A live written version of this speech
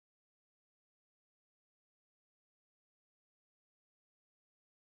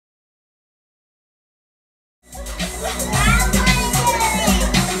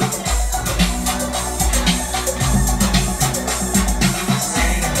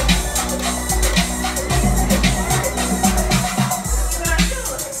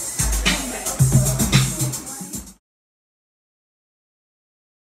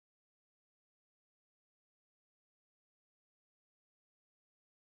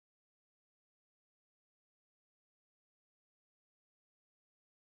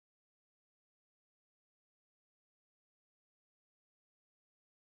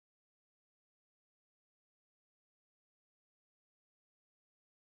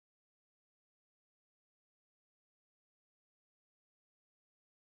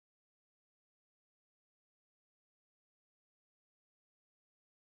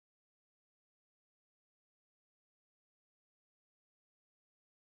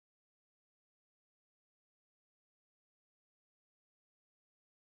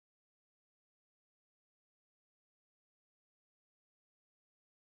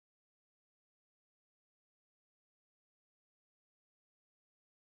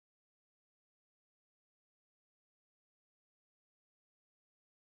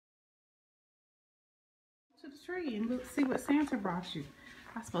to the tree and look, see what Santa brought you.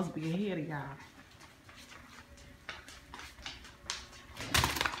 I'm supposed to be ahead of y'all.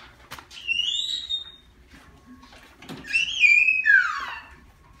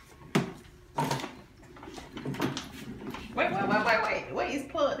 Wait,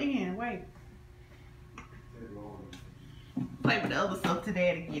 it's plugged in. Wait. Play with the other stuff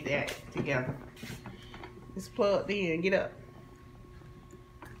today to get that together. It's plugged in. Get up.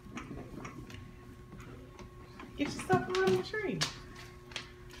 Get your stuff around the tree.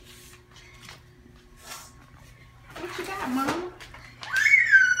 What you got, Mama?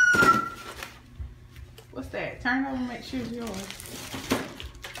 What's that? Turn over and make sure it's yours.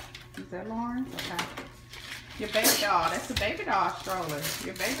 Is that Lauren's? Okay. Your baby doll. That's a baby doll stroller.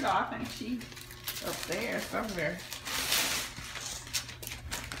 Your baby doll, I think she's up there somewhere.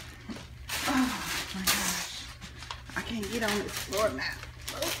 Oh my gosh. I can't get on this floor now.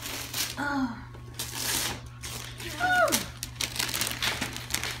 Oh. Oh.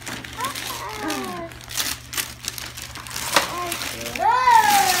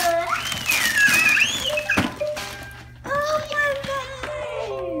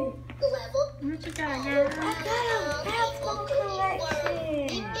 What you got, girl? I got a apple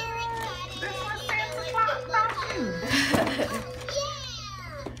collection. That's what Santa Claus brought you.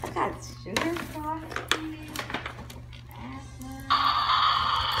 I got sugar frosting, apple.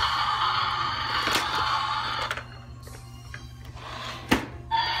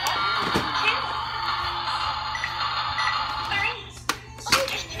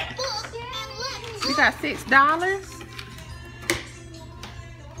 You got $6?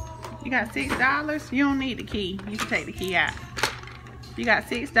 You got $6? You don't need the key. You can take the key out. You got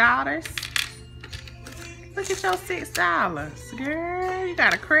 $6? Look at your $6. Girl, you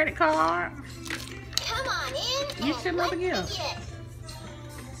got a credit card. Come on in. Get your little gift.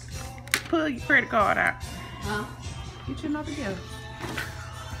 Pull your credit card out. Huh? Get your another gift.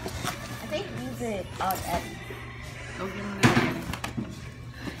 I think use it on Eddie. Go get them there.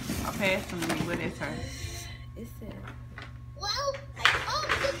 I'll pass them to you. What is her? It's it. Well, I'm off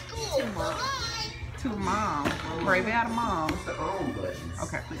to school. Bye-bye. To mom. Brave out of mom. What's the on button?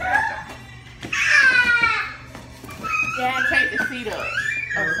 Okay, please go. Dad, take the seat up.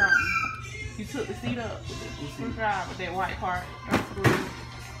 Or something. You took the seat up with the screwdriver with that white part.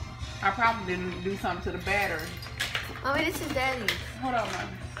 I probably didn't do something to the battery. Mommy, this is Daddy's. Hold on, Mom.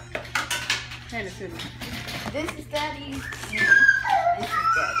 Hand it to me. This is Daddy's. This is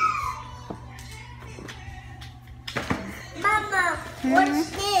Daddy's. Mama, what's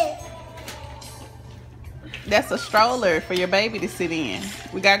this? That's a stroller for your baby to sit in.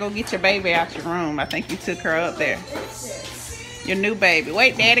 We gotta go get your baby out your room. I think you took her up there. Your new baby.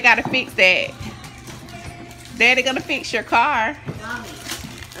 Wait, Daddy gotta fix that. Daddy gonna fix your car. Mommy,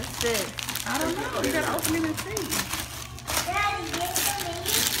 what's this? I don't know. You gotta open it and see. Daddy, give it to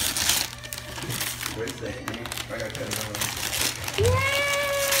me. Wait a second, man. I gotta cut it on. Yay!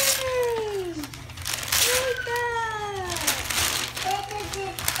 This is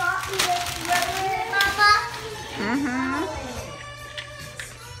this coffee with rubber, Mama. Mm-hmm.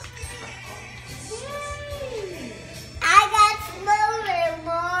 I got smaller,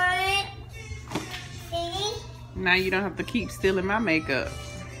 more. See? Now you don't have to keep stealing my makeup.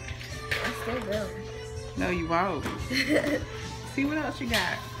 I still will. No, you won't. See what else you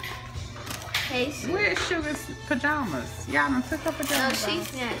got. Hey, she. Where's Sugar's pajamas? Y'all done took her No, pajamas she off.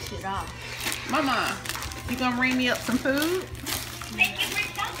 snatched it off. Mama, you gonna bring me up some food? Thank you for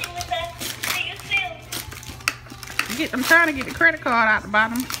shopping with us. See you soon. I'm trying to get the credit card out the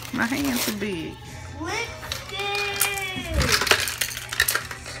bottom. My hand's too big.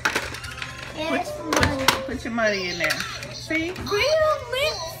 Put your money in there. See? Real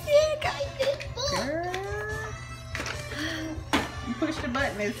lipstick. Girl. You push the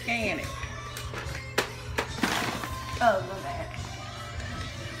button and scan it. Oh, my bad.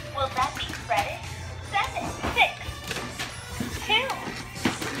 Will that be credit? 7, 6, 2.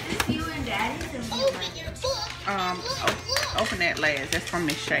 Is this you and Daddy's? And Open your book. Open that last. That's from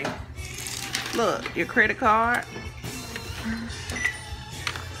Miss Shay. Look, your credit card.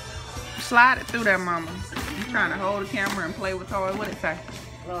 Slide it through there, Mama. I'm trying to hold the camera and play with toys. What it say?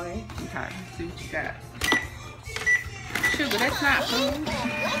 Lori. Okay, see what you got. Sugar, that's not food.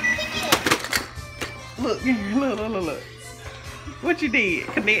 Look. What you did?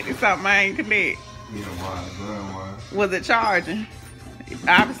 Connected something I ain't connect. Yeah, why? The gun why? Was it charging?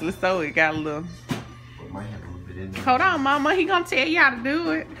 Obviously so, it got a little. But might have a little bit in there. Hold on, Mama. He gonna tell you how to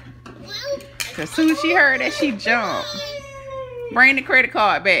do it. As soon as she heard that, she jumped. Bring the credit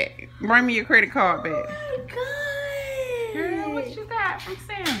card back. Bring me your credit card back. Oh, my God. Girl, what What you got from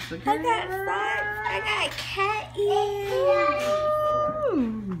Santa? I got socks. I got cat ears.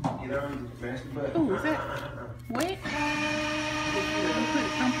 Ooh. You know, smash the button. Ooh, is that wet?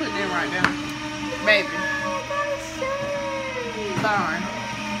 Don't put that right down. Baby. I got a shirt. Sorry.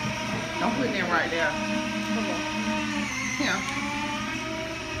 Don't put that right there. Here.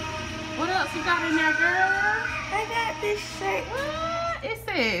 What else you got in there, girl? I got this shirt. What? It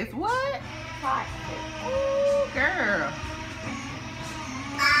says what? Plastic. Ooh, girl.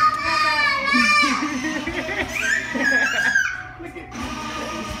 Look at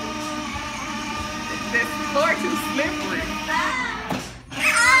this floor too slippery.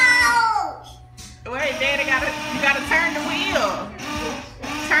 Wait, Daddy, you gotta turn the wheel.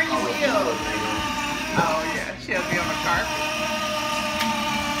 Turn your wheel. Oh yeah, she'll be on the carpet.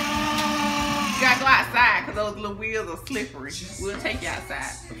 You gotta go outside because those little wheels are slippery. We'll take you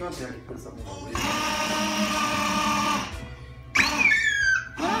outside. I'm trying to put something on it.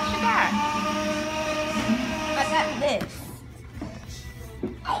 What else you got? I got this.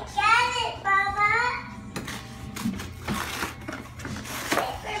 I got it, Mama.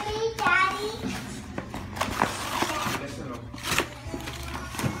 Wait for me, Daddy.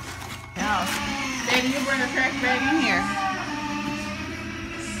 No. Daddy, you bring the trash bag in here.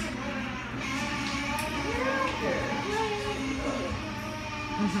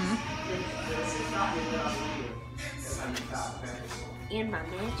 In my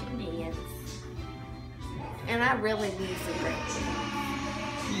matching pants. And I really need some breakfast.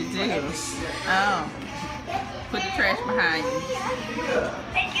 You do? Oh. Put the trash behind you.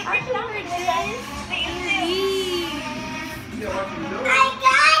 Thank you for stopping with us. See you soon. I I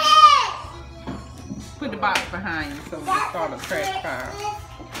got it! Put the box behind you so we can start a trash pile.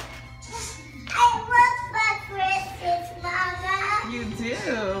 I want my Christmas, Mama. You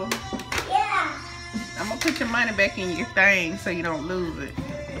do? Yeah. I'm gonna put your money back in your thing so you don't lose it.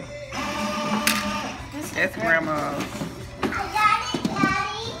 That's Grandma's. I got it,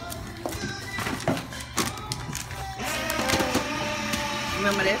 Daddy.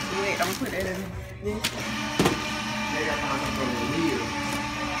 Remember that's wet. I'm gonna put that in this. They got something from the wheel.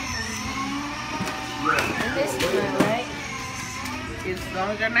 And this is one, right? As long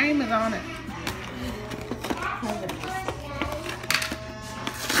as your name is on it.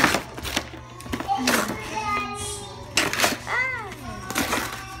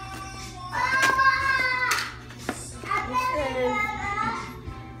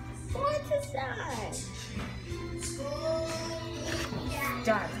 What's inside?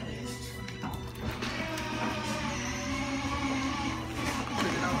 Dark. Put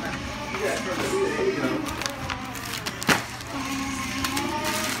it on there. Yeah, from the wheel. There you go.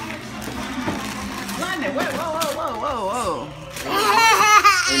 London, whoa, whoa, whoa, whoa, whoa.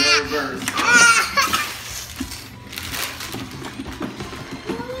 And no reverse.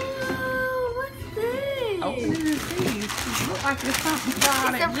 Oh, what's this? Open it and see. Look like it's something for all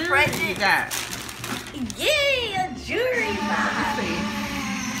It's that a jewelry present. you got. Yay, a jewelry box. See.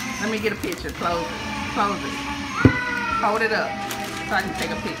 Let me get a picture. Close it. Close it. Hold it up so I can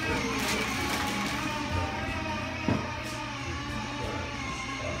take a picture.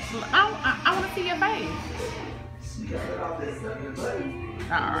 I want to see your face.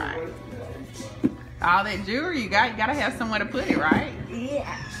 All right. All that jewelry you gotta have somewhere to put it, right?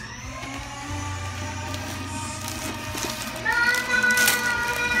 Yeah.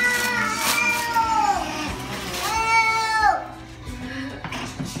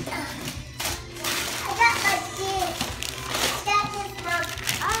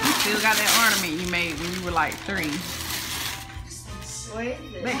 Still got that ornament you made when you were like 3. What is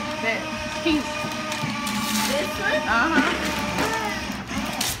this? That pink. This one?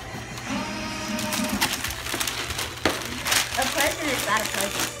 A present inside a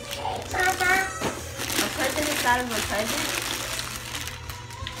present. A present inside of a present?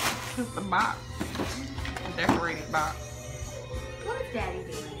 Just a box. A decorated box. What is Daddy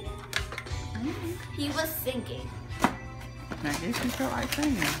doing? He was singing. I guess you feel like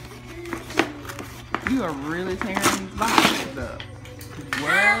singing. You are really tearing these boxes up.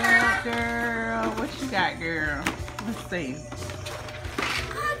 What, girl? What you got, girl? Let's see. I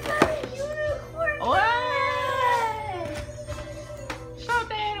got a unicorn. What? Show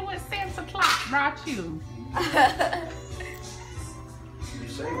Daddy what Santa Claus brought you. You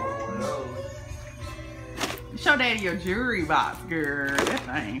say one of those. Show Daddy your jewelry box, girl. That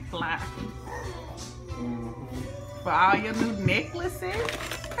thing fly. For all your new necklaces.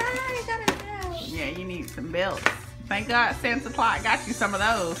 Yeah, you need some belts. Thank God Santa Claus got you some of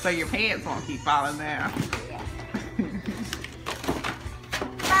those so your pants won't keep falling down.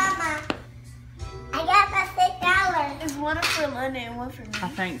 Mama, I got my $6. one for London and one for me. I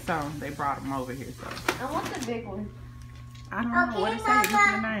think so. They brought them over here, so. I want the big one. I don't know what it says.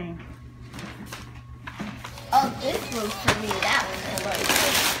 What's the name? Oh, this one's for me. That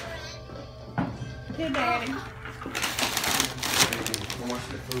one. Here, Daddy. Wants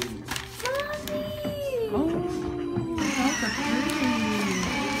the food. Mommy. Oh, those are pretty.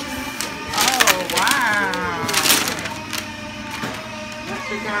 Oh, wow. What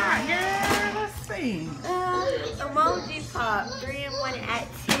you got, girl? Let's see. Emoji Pop 3-in-1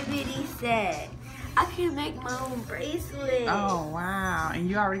 activity set. I can make my own bracelet. Oh, wow. And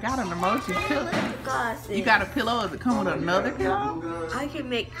you already got an emoji pillow. Glasses. You got a pillow? Does it come with another pillow? I can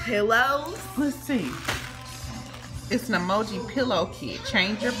make pillows. Let's see. It's an emoji pillow kit.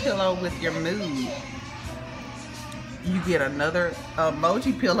 Change your pillow with your mood. You get another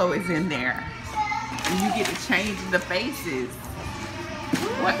emoji pillow is in there. And you get to change the faces.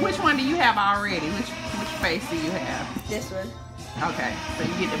 Which one do you have already? Which face do you have? This one. Okay, so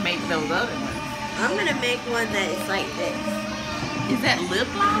you get to make those other ones. I'm gonna make one that is like this. Is that lip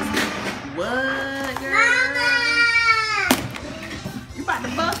gloss? What, girl? Mama! You about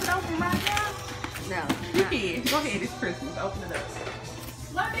to bust it open right now? No. You can. Go ahead, it's Christmas. Open it up.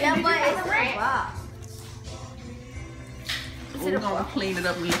 Yeah, Did but you have it's a rat? a box. We're gonna clean it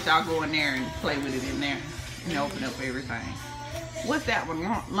up and let y'all go in there and play with it in there and open up everything. What's that one?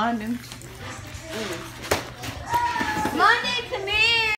 London? London, come here.